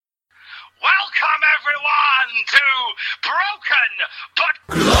but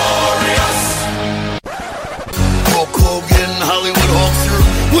glorious. Hulk Hogan, Hollywood Hulkster,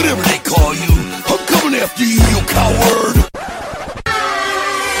 whatever they call you, I'm coming after you, you coward.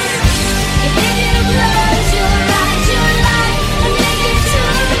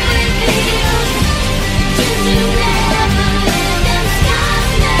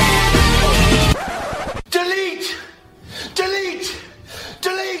 Delete! Delete!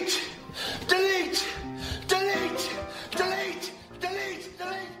 Delete! Delete! Delete! Delete! Delete! Delete!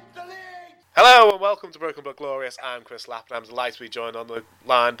 Delete! Hello and welcome to Broken But Glorious. I'm Chris Lapp and I'm delighted to be joined on the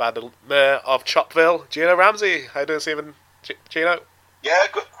line by the Mayor of Chopville, Gino Ramsey. How you doing, Stephen? Gino? Yeah,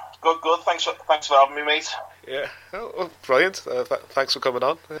 good. Thanks for having me, mate. Yeah, brilliant. Thanks for coming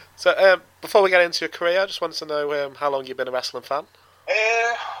on. So, before we get into your career, I just wanted to know how long you've been a wrestling fan.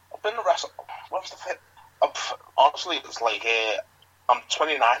 I've been a wrestler. What was the fit? Honestly, it's like I'm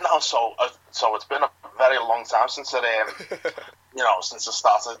 29 now, so it's been a very long time since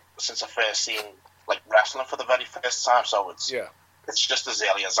since I first seen like wrestling for the very first time. So it's just as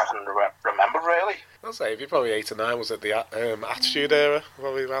early as I can remember, really. I'll say, if you're probably 8 or 9, was it the Attitude Era,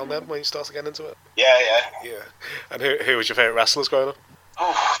 probably around then when you started getting into it? Yeah. And who was your favourite wrestlers growing up?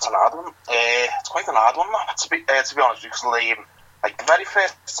 Oh, it's an hard one. It's quite an hard one, to be honest, because like the very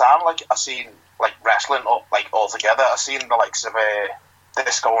first time, like I seen like wrestling all together, I seen the likes of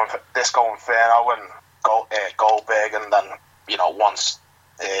Disco Inferno and Goldberg, and then once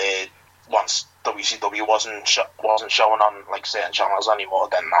WCW wasn't showing on like certain channels anymore,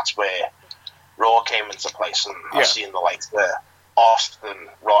 then that's where Raw came into place, and I've seen the likes of Austin,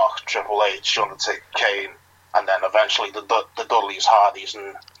 Rock, Triple H, Undertaker, Kane, and then eventually the Dudleys, Hardys,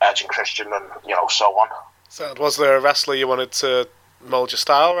 and Edge and Christian, and so on. So, was there a wrestler you wanted to mould your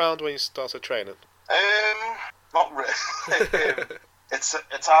style around when you started training? Not really. It's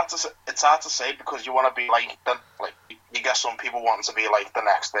hard to say because you want to be like you get some people wanting to be like the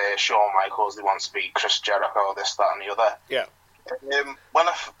next Shawn Michaels, they want to be Chris Jericho, this, that, and the other. Yeah. When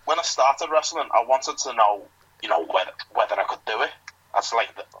I started wrestling, I wanted to know whether I could do it. That's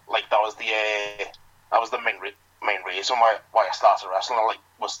that was the main reason why I started wrestling.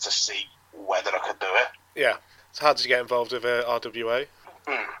 Was to see whether I could do it. Yeah. So how did you get involved with RWA?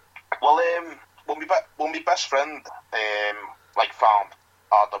 Well, when my best friend found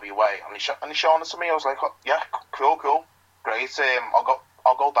RWA and he showed it to me, I was like, oh, yeah, cool, great. I'll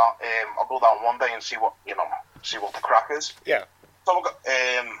go down one day and see what the crack is. Yeah. So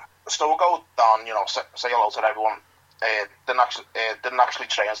we'll go down, say hello to everyone. Didn't actually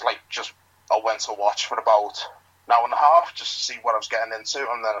train. Just I went to watch for about an hour and a half just to see what I was getting into,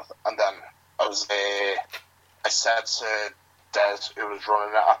 and then I said to Des, who was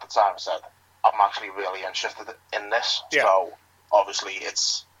running it at the time, I said, I'm actually really interested in this. Yeah. So obviously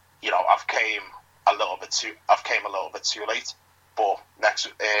it's I've came a little bit too late, but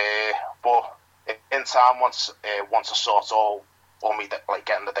in time once I sort all me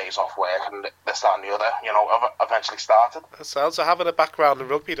getting the days off work and this, that, and the other, I've eventually started. That sounds. So having a background in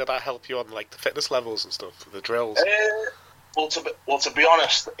rugby, did that help you on like the fitness levels and stuff, the drills? Well, to be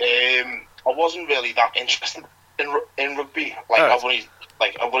honest, I wasn't really that interested in rugby. I've only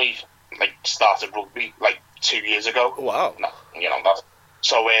started rugby 2 years ago. Wow. That.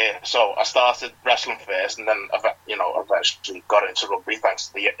 So I started wrestling first, and then eventually got into rugby thanks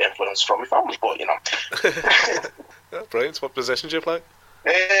to the influence from my family. But Yeah, brilliant. What position do you play?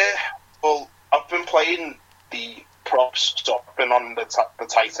 Well, I've been playing the props, so I've been on the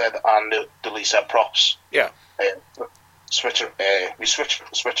tight head and the loose head props. Yeah. We switch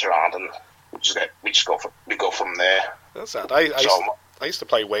around, and we go from there. That's sad. I used to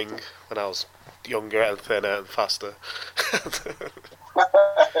play wing when I was younger and thinner and faster.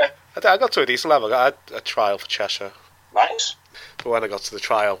 I got to a decent level. I had a trial for Cheshire. Nice. But when I got to the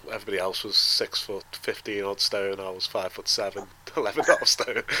trial, everybody else was 6 foot 15 odd stone. I was 5'7", 11 odd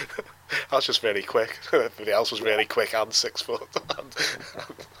stone. I was just really quick. Everybody else was really quick and 6 foot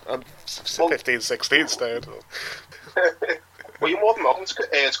and 15, 16 stone. Well, you're more than welcome to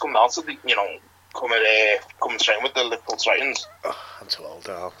come down to the come and train with the Liverpool Titans. Oh, I'm too old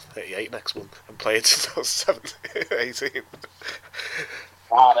now. 38 next month. I'm playing since I was 17, 18.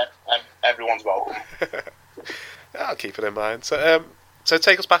 Everyone's welcome. I'll keep it in mind. So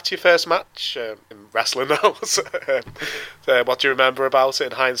take us back to your first match in wrestling now. What do you remember about it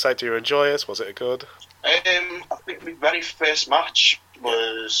in hindsight? Do you enjoy it? Was it good? I think my very first match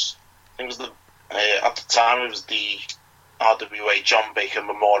was, at the time it was the RWA John Baker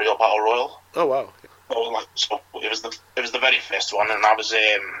Memorial Battle Royal. Oh wow! So it was the very first one, and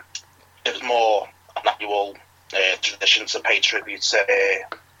it was more an annual tradition to pay tribute to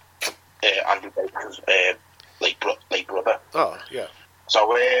Andrew Baker's late brother. Oh, yeah.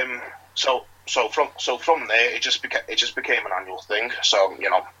 So from there, it just became an annual thing. So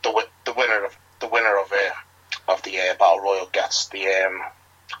the winner of the Battle Royal gets the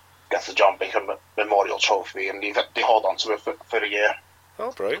John Baker Memorial Trophy, and they hold on to it for a year.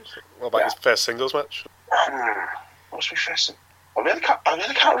 Oh, brilliant. What about his first singles match? What's my first? I really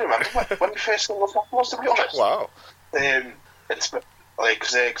can't remember when my first singles match was, to be honest. Wow. It's like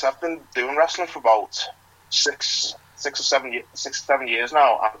because I've been doing wrestling for about six or seven years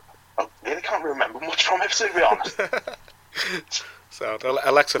now. I really can't remember much from it, to be honest. So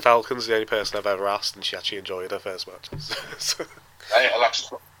Alexa Falcon's the only person I've ever asked, and she actually enjoyed her first match. Hey,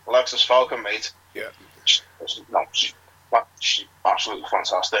 Alexis Falcon, mate. Yeah. She's absolutely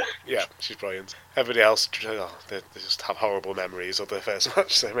fantastic. Yeah, she's brilliant. Everybody else, they just have horrible memories of their first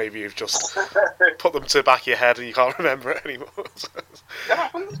match, so maybe you've just put them to the back of your head and you can't remember it anymore.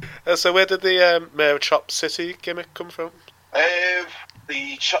 So where did the Mayor of Chop City gimmick come from?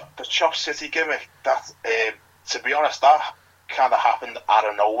 The Chop City gimmick, that, to be honest, that kind of happened out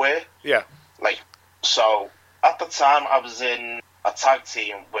of nowhere. Yeah. So, at the time, I was in a tag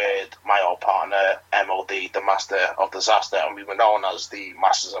team with my old partner, MOD, the Master of Disaster, and we were known as the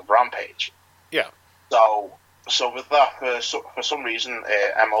Masters of Rampage. Yeah. So with that, for some reason,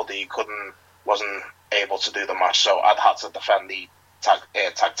 MOD wasn't able to do the match, so I'd had to defend the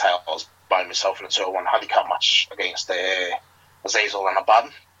tag titles by myself in a 2-1 handicap match against Azazel and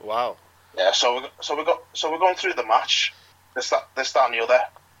Abaddon. Wow. Yeah, so we're going through the match, this, that, and the other,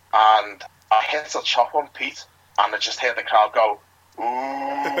 and I hit a chop on Pete, and I just heard the crowd go, ooh.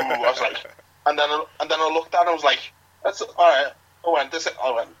 I was like, and then I looked at it and I was like, that's all right.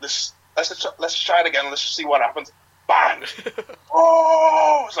 Let's try it again. Let's just see what happens. Bang!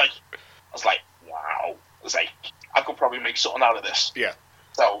 Oh! I was like, wow. I was like, I could probably make something out of this. Yeah.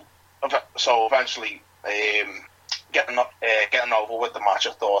 So eventually, getting over with the match,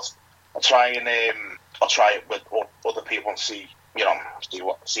 I thought I'll try it with other people and see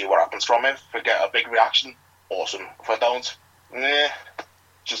what happens from it. If I get a big reaction, awesome. If I don't,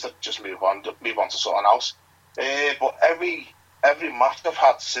 just move on to something else. But every match I've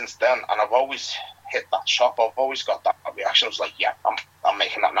had since then, and I've always hit that chop. I've always got that reaction. I was like, yeah, I'm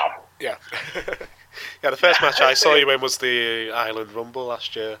making that now. Yeah. Yeah, the first match I saw you in was the Ireland Rumble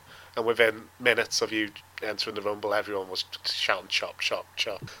last year, and within minutes of you entering the Rumble, everyone was shouting chop, chop,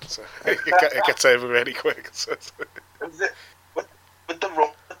 chop. So it gets over really quick. So. With the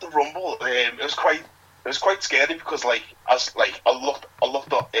Rumble, it was quite scary because I looked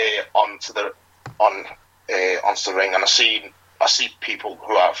onto the ring, and I see people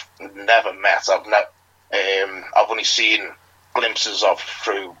who I've never met. I've only seen glimpses of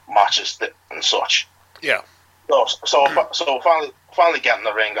through matches and such. Yeah. So finally getting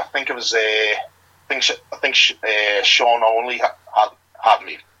the ring. I think it was Sean Only had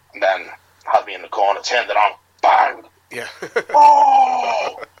me, and then had me in the corner, turned it on, bang. Yeah.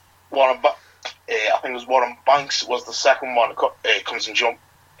 Oh! I think it was Warren Banks was the second one. Comes and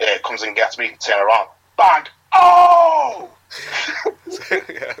gets me, turn around, bang. Oh!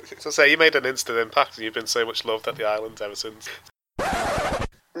 Yeah. So you made an instant impact, and you've been so much loved at the island ever since.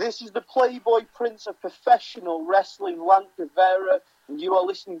 This is the Playboy Prince of Professional Wrestling, Lance Rivera, and you are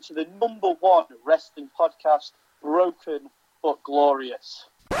listening to the #1 wrestling podcast, Broken but Glorious.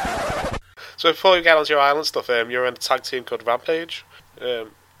 So before we get on to your island stuff, you're in a tag team called Rampage.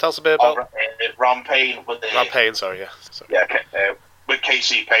 Tell us a bit about Rampage. Rampage, sorry, yeah. Sorry. Yeah, with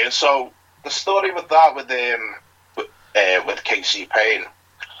KC Payne. So the story with that, with KC Payne,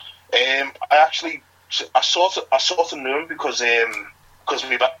 I sort of knew him because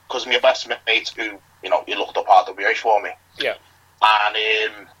my best mate, who he looked up RWA for me. Yeah. And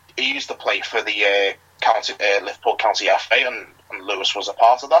he used to play for the Liverpool County FA, and Lewis was a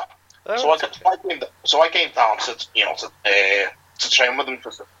part of that. Oh, so I came down to train with him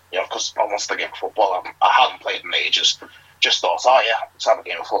because I wanted to get football. I hadn't played in ages. Just thought, let's have a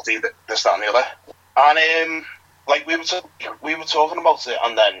game of footy, this, that, and the other. And we were talking about it,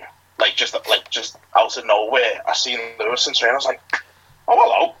 and then just out of nowhere, I seen Lewis in training. I was like,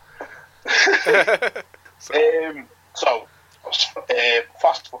 oh, hello. So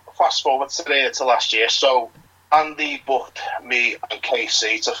fast forward to last year. So Andy booked me and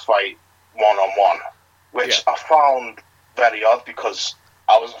KC to fight 1-on-1, which I found very odd because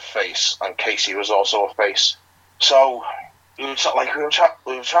I was a face and KC was also a face. So we were trying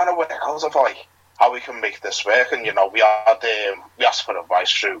to work out of how we can make this work, and we asked for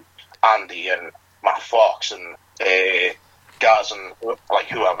advice through Andy and Matt Fox and Gaz and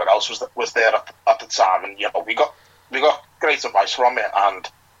whoever else was there at the time, and we got great advice from it, and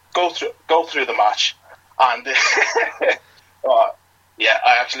go through the match, And yeah,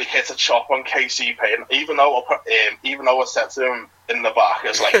 I actually hit a chop on KC Payne, even though I said to him in the back,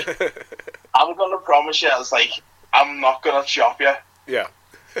 it's like, I'm gonna promise you, it's like, I'm not gonna chop you. Yeah.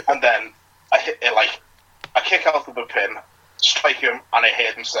 And then I kick out of the pin, strike him, and I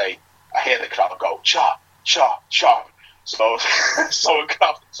hear the crowd go, chop, chop, chop. So I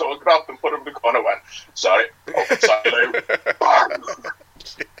grabbed and put him in the corner and went, sorry,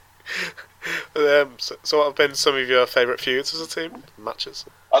 So what have been some of your favourite feuds as a team? Matches?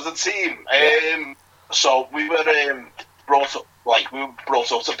 As a team, so we were brought up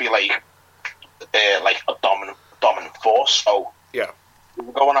to be like a dominant force. So yeah, we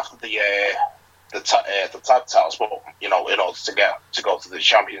were going after the tag titles, but in order to go to the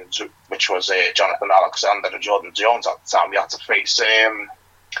champions, which was Jonathan Alexander and Jordan Jones at the time, we had to face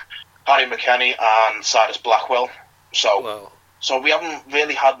Harry McKenny and Cyrus Blackwell. So we haven't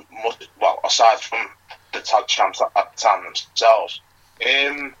really had much, aside from the tag champs at the time themselves.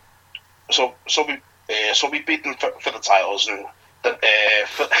 So we beat them for the titles, and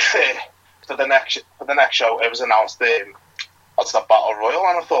for the next show, it was announced as the Battle Royal,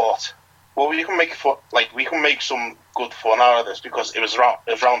 and I thought, well, we can make some good fun out of this, because it was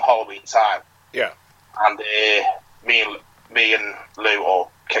around Halloween time. Yeah. And me and Lou, or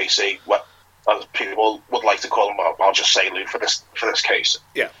KC, as people would like to call him, I'll just say Lou for this case.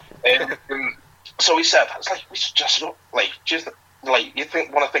 Yeah. So he said, it's like, we should dress up, you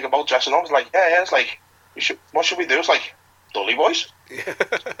want to think about dressing up? It's like, yeah, it's like, what should we do? It's like, Dudley Boys.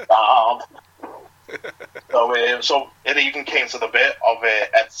 So it even came to the bit of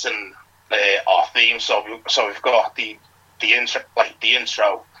editing our theme. So we've got the intro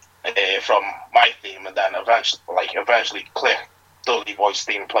from my theme, and then eventually click Dudley Boys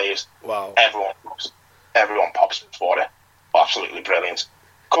theme plays. Wow! Everyone pops for it. Absolutely brilliant.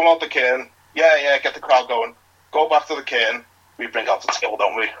 Come out the curtain. Yeah, get the crowd going. Go back to the curtain. We bring out the table,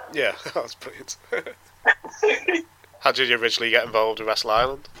 don't we? Yeah, that's brilliant. How did you originally get involved in Wrestle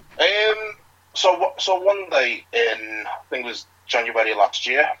Island? So one day in, I think it was January last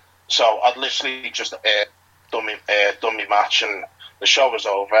year. So I'd literally just done my match, and the show was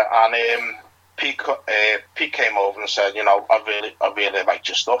over. And Pete came over and said, I really liked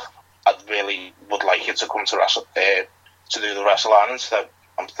your stuff. I really would like you to come to do the Wrestle Island. So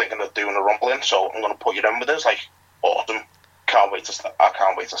I'm thinking of doing a rumbling, so I'm going to put you in with us. Like, awesome! I can't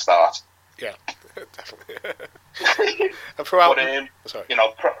wait to start. Yeah, definitely. And throughout, sorry.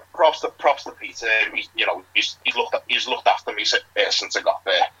 Props to Peter. He's looked after me since I got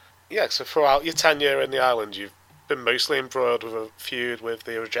there. Yeah, so throughout your tenure in the island, you've been mostly embroiled with a feud with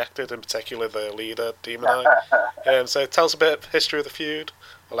the Rejected, in particular the leader, Demon Eye. So tell us a bit of the history of the feud.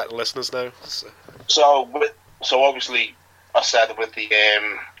 I'll let the listeners know. So obviously, I said with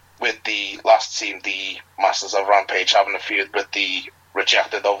the last team, the Masters of Rampage, having a feud with the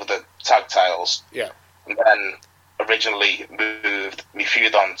Rejected over the tag titles. Yeah. And then originally moved my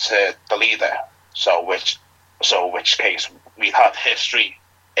feud on to the leader. Which case we had history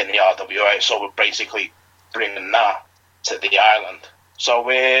in the RWA, so we're basically bringing that to the island. So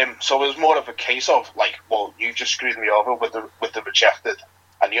it was more of a case of like, well, you just screwed me over with the Rejected,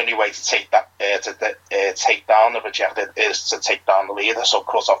 and the only way to take down the Rejected is to take down the leader. So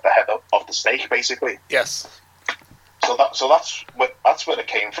cut off the head of the snake, basically. Yes. So that's where it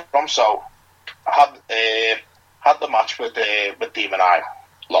came from. So I had the match with Demon Eye,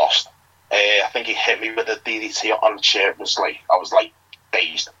 lost. I think he hit me with a DDT on the chair. I was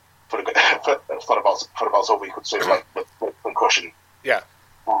dazed for about a week or two, with concussion. Yeah.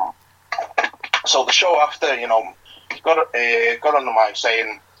 So the show after, got on the mic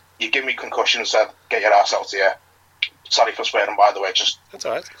saying, "You give me concussion," said, "Get your ass out here." Sorry for swearing, by the way. That's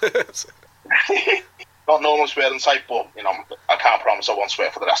alright. Not normal swearing type, but I can't promise I won't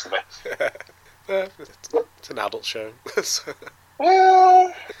swear for the rest of it. It's an adult show.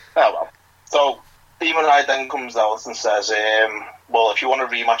 Well. So Demon Eye then comes out and says, well, if you want a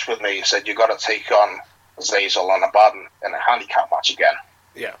rematch with me, he said, you got to take on Zazel and Abaddon in a handicap match again.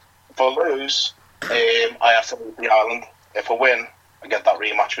 Yeah. If I lose, I have to leave the island. If I win, I get that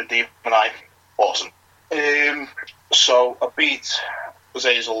rematch with Demon Eye. Awesome. So I beat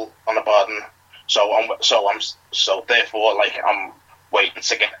Zazel and Abaddon. So therefore, I'm waiting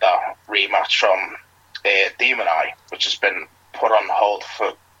to get that rematch from Demon Eye, which has been put on hold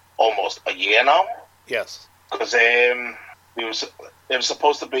for almost a year now. Yes. Because it was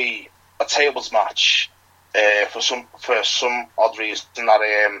supposed to be a tables match for some odd reason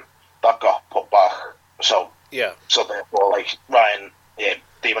that got put back. So yeah. So therefore, Ryan,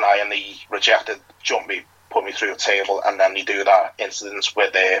 Demon Eye, and the Rejected jump me, put me through a table, and then they do that incident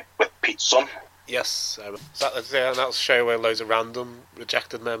with Pete's son. Yes, that was a show where loads of random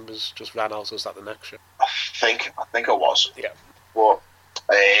rejected members just ran out, or was that the next show? I think it was. Yeah. But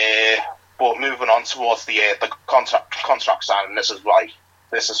moving on towards the contract signing, this is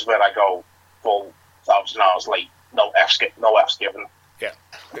where I go full 1,000 hours late. No F's given. Yeah.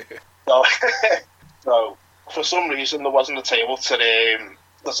 So for some reason there wasn't a table to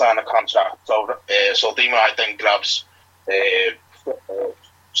sign a contract. So Demon I then grabs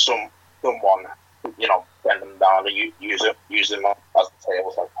someone, bend them down and use them as the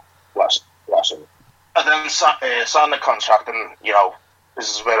table. So bless him. And then sign the contract, and this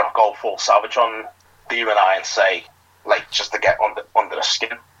is where I go full savage on Demon I and say, just to get under the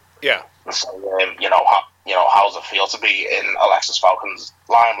skin. Yeah. And so how's it feel to be in Alexis Falcon's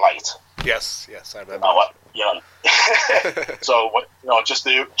limelight? Yes, I remember. So just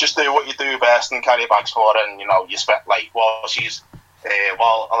do what you do best and carry your bags for it. And you spent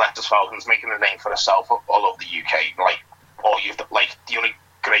while Alexis Falcon's making a name for herself all over the UK, the only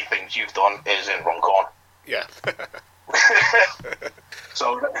great things you've done is in Runcorn. Yeah.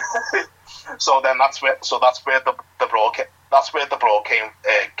 So then that's where the brawl came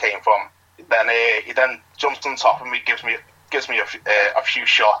from. Then he then jumps on top of me, gives me a few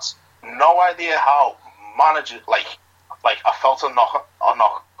shots. No idea how. Manager like I felt a knock on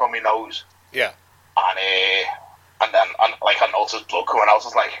my nose. Yeah. And then I noticed blood coming out.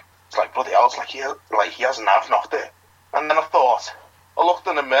 It's like bloody hell. He hasn't knocked it. And then I looked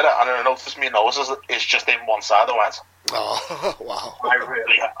in the mirror and I noticed my nose is just in one side. I went, oh wow. I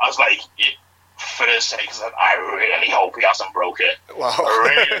was like, for his sake, I really hope he hasn't broke it. Wow.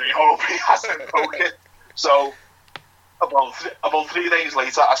 I really hope he hasn't broke it. So about 3 days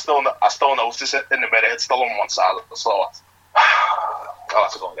later, I still notice it in the mirror. It's still on one side. So I'll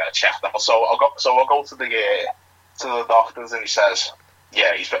have to go and get it checked out. So I'll go to the doctors, and he says,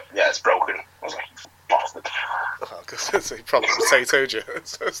 it's broken. I was like, bastard. Oh, because he probably potatoed you.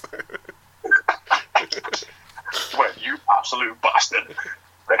 Well, you absolute bastard.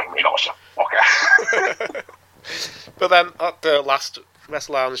 Breaking me nose, you fucker. But then at the last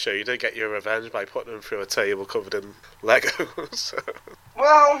Wrestle Island show, you did get your revenge by putting him through a table covered in Legos.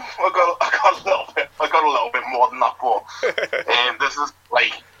 Well, I got a little bit more than that, but this is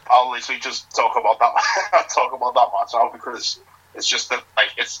I'll literally just talk about that match now because it's just that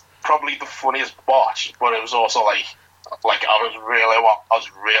it's probably the funniest botch, but it was also I was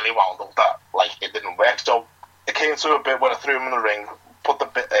really wound up that it didn't work. So it came to a bit where I threw him in the ring, put the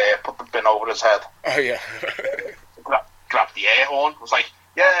bin over his head. Oh yeah. Grabbed the air horn. Was like,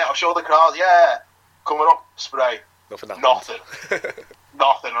 yeah, I'll show the crowd. Yeah, coming up, spray. Nothing.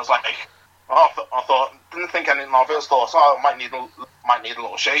 Nothing. I was like, I thought, didn't think anything of it. I thought, I might need a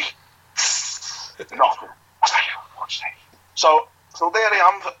little shake. Nothing. I was like, what's that? So there I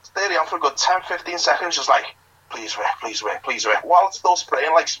am for a good 10-15 seconds, just like, please work. While it's still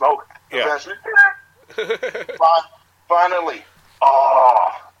spraying like smoke. Yeah. Finally.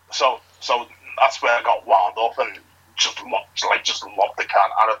 So that's where I got wound up and just lobbed the can.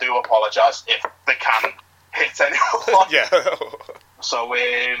 And I do apologise if the can hits anyone. Yeah. So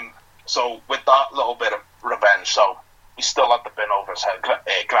with that little bit of revenge, so he still had the bin over his head,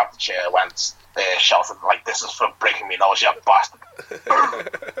 grabbed the chair, went, shouted this is for breaking me nose, you bastard.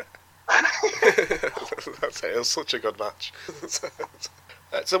 That's it. It was such a good match.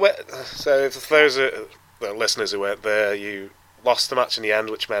 So for those listeners who weren't there, you lost the match in the end,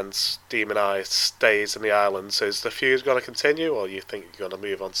 which meant Demon Eye stays in the island. So is the feud going to continue, or you think you're going to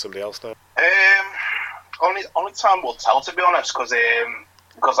move on to somebody else now? Only time will tell, to be honest, because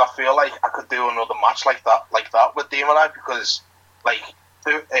I feel like I could do another match like that with Demon Eye, because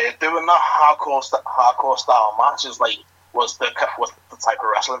doing that hardcore style match is was the type of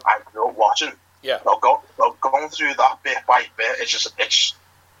wrestling I grew up watching. Yeah. Going through that bit by bit, it's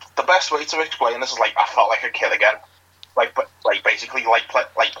the best way to explain this is I felt like a kid again. Basically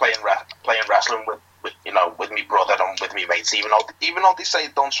playing wrestling with me brother and with me mates, even though they say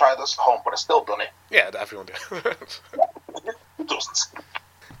don't try this at home, but I still done it. Yeah, everyone did. Who doesn't?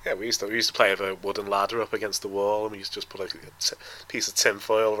 Yeah, we used to play with a wooden ladder up against the wall, and we used to just put a piece of tin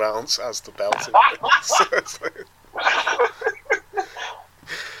foil around as the belt.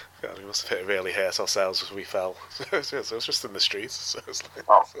 God, we must have really hurt ourselves as we fell. So it was just in the streets. So it was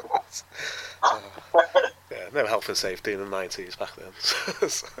yeah, no health and safety in the 90s back then.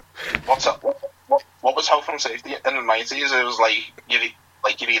 What was health and safety in the 90s? It was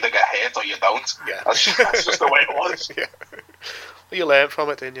you either get hurt or you don't. Yeah. That's just the way it was. Yeah. Well, you learned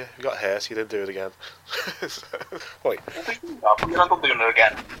from it, didn't you? You got hurt, you didn't do it again. Wait. You end up doing it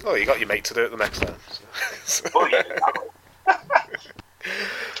again. Oh, you got your mate to do it the next time. So. Oh, yeah.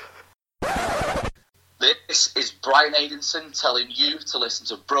 Brian Aidenson telling you to listen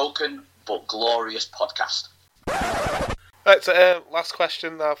to Broken but Glorious podcast. Right, so last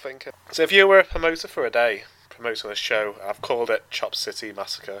question now, I think. So if you were a promoter for a day, promoting a show, I've called it Chop City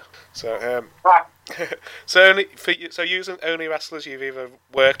Massacre. So so using only wrestlers you've either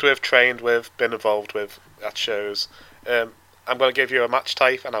worked with, trained with, been involved with at shows. I'm going to give you a match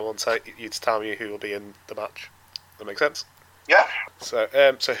type, and I want you to tell me who will be in the match. That make sense? Yeah. So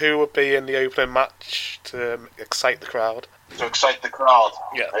who would be in the opening match to excite the crowd? To excite the crowd.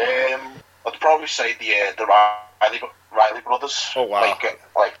 Yeah. I'd probably say the Riley brothers. Oh wow.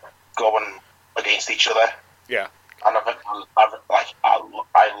 Like going against each other. Yeah. And I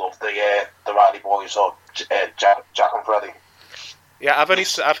love the Riley boys or Jack and Freddie. Yeah, I've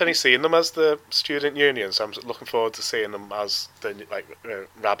only seen them as the student union, so I'm looking forward to seeing them as the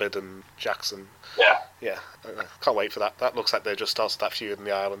Rabid and Jackson. Yeah. I can't wait for that. That looks like they just started that feud in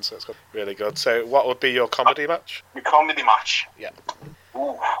the island, so it's really good. So, what would be your comedy match? Your comedy match. Yeah.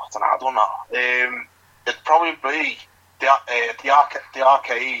 Ooh, that's an hard one now. It'd probably be the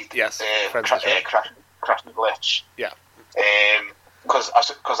arcade. Yes. Crash and Glitch. Yeah. Because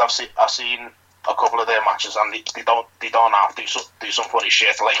I've seen a couple of their matches, and they don't have to do some funny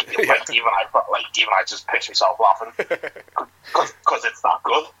shit. Like even I just piss myself laughing because it's that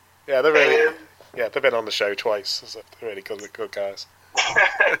good. Yeah, they're really. They've been on the show twice. So they're really good guys.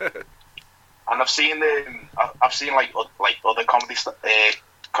 And I've seen like other comedy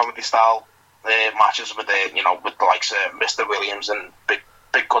style matches with the likes of Mr. Williams and Big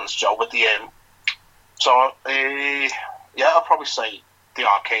Guns Joe with the So I'll probably say the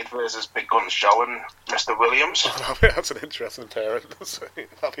arcade versus Big Guns Joe and Mr. Williams. That's an interesting pairing.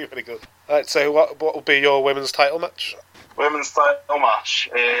 That'd be really good. Alright, so what will be your women's title match? Women's title match?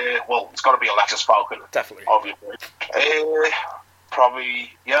 Well, it's got to be Alexis Falcon. Definitely. Obviously.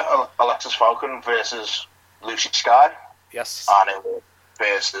 Probably, Alexis Falcon versus Lucy Sky. Yes. And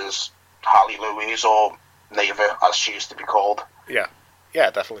versus Harley Louise, or Neva, as she used to be called. Yeah.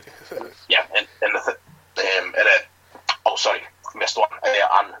 Yeah, definitely. Yeah, missed one.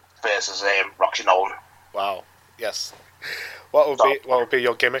 And versus Roxy Nolan. Wow. Yes. What would be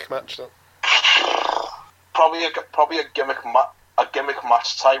your gimmick match then? Probably a gimmick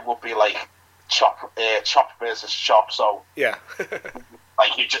match type would be like Chop versus Chop. So yeah.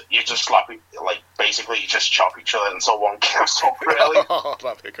 Like you just slap it, like basically you just chop each other until one gives up. Really. Oh,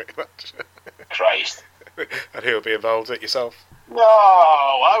 that'd be a great match. Christ. And who'll be involved with it yourself? No,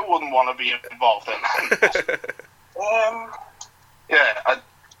 I wouldn't want to be involved in that.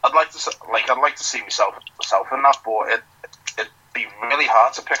 I'd like to see myself in that, but it'd be really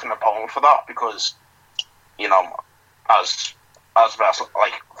hard to pick an opponent for that because, as wrestler,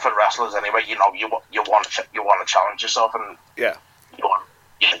 like for wrestlers anyway, you want to challenge yourself, and yeah,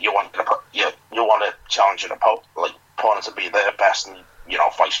 you want to challenge your opponent to be their best, and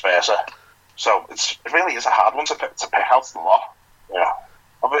vice versa. So it really is a hard one to pick out the lot. Yeah,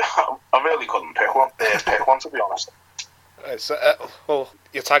 I really couldn't pick one to be honest. Right, so,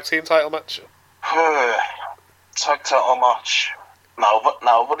 your tag team title match? Tag title match. Now,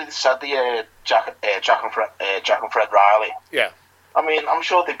 I've already said the Jack and Fred Riley. Yeah. I mean, I'm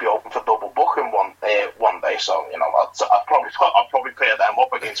sure they'd be open for double booking one day. So I'll probably pair them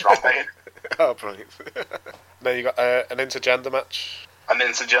up against Rampage. Oh, brilliant! Then you got an intergender match. An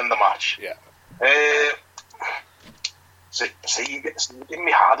intergender match. Yeah. So you give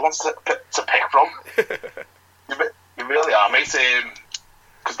me hard ones to pick from. You really are, mate.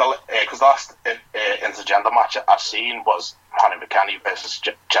 Because the last intergender match I've seen was Honey McKenny versus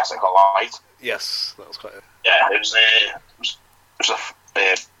Jessica Light. Yes, that was quite. Yeah, it was a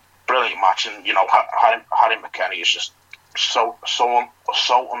brilliant match, and Honey McKenny is just so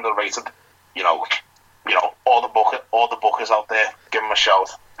underrated. All the bookers out there, give him a shout,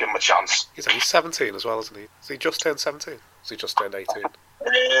 give him a chance. He's only 17 as well, isn't he? Has he just turned 17? Has he just turned 18?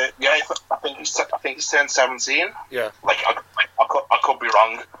 Yeah, I think he's turned 17. Yeah. Like I could be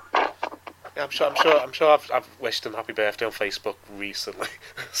wrong. Yeah, I'm sure I've wished him happy birthday on Facebook recently.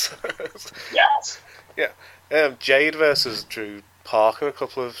 Yeah. Yeah. Jade versus Drew Parker a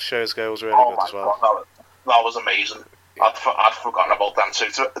couple of shows ago was really good as well. God, that was amazing. Yeah. I'd forgotten about them too.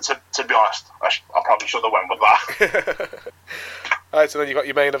 To be honest, I probably should have went with that. Alright, so then you got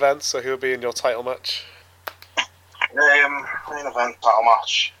your main event. So who will be in your title match? Main event title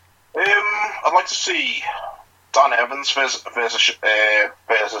match. I'd like to see Dan Evans versus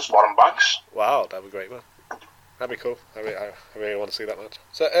Warren Banks. Wow, that'd be great, man. That'd be cool. I really want to see that match.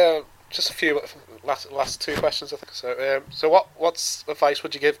 So, just a few last two questions, I think. So, what advice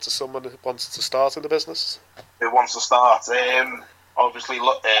would you give to someone who wants to start in the business? Who wants to start? Obviously,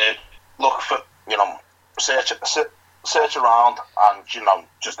 look for search around and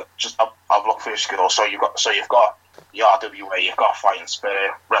just have a look for your skills. So you've got the RWA, you've got Fighting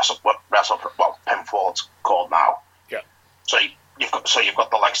Spirit, wrestle Pinfall's called now. Yeah. So you've got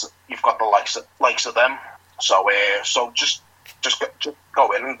the likes of them. So just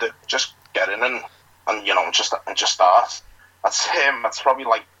go in and just get in and just start. That's probably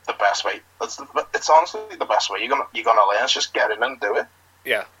like the best way. It's honestly the best way you're gonna learn. Is just get in and do it.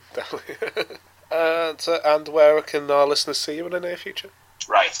 Yeah, definitely. And where can our listeners see you in the near future?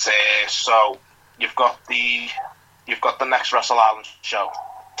 Right. So you've got the next Wrestle Island show.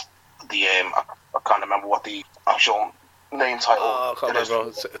 I can't remember what the actual name title. Oh, I can't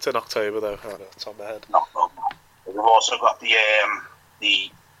remember. It's in October though. Oh, no, it's on my head. No. We've also got the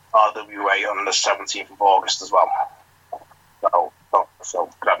RWA on the 17th of August as well. So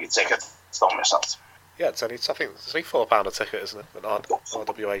grab your ticket. Don't miss out. Yeah, I think it's only £4 a ticket, isn't it? An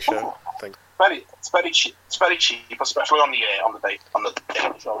RWA show, I think. It's very cheap. It's very cheap, especially on the day of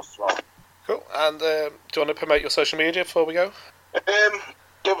the shows as well. Cool. And do you want to promote your social media before we go?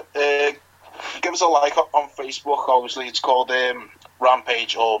 Give us a like on Facebook. Obviously, it's called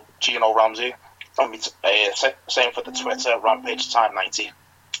Rampage or Gino Ramsey. Same for the Twitter, Rampage Time 90.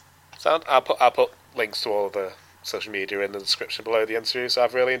 Sound. I'll put links to all the social media in the description below the interview. So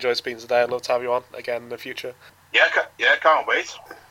I've really enjoyed speaking today. I'd love to have you on again in the future. Yeah, can't wait.